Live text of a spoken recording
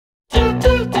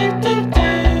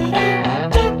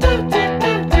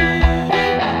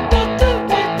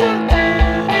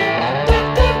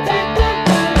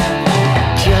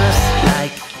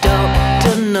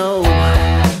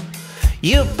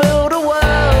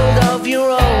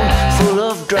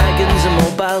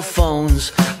cell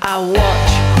phones. I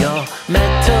watch your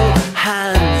metal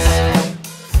hands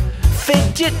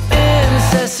fidget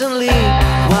incessantly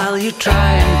while you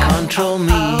try and control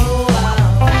me.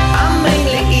 I'm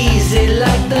mainly easy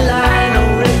like the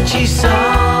Lionel Richie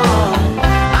song.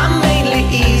 I'm mainly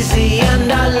easy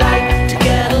and I like to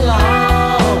get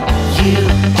along. You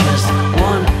just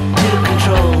want to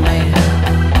control me.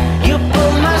 You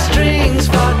pull my strings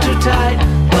far too tight,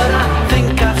 but I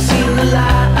think I've seen the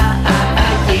light.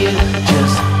 You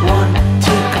just want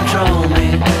to control me.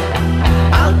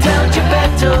 I'll tell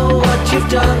Geppetto what you've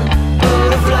done.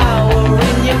 Put a flower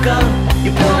in your gun.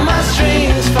 You pull my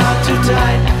strings far too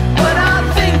tight, but I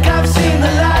think I've seen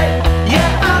the light.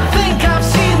 Yeah, I think I've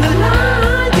seen the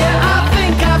light. Yeah, I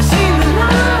think I've seen the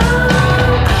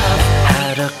light. I've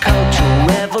had a cultural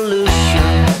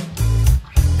revolution,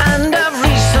 and I've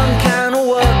reached some kind of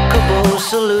workable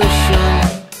solution.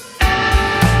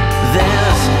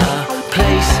 There's a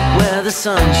place where the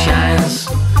sun shines,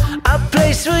 a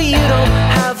place where you don't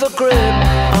have a grip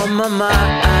on my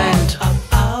mind.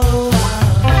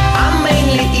 I'm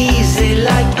mainly easy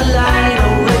like the light.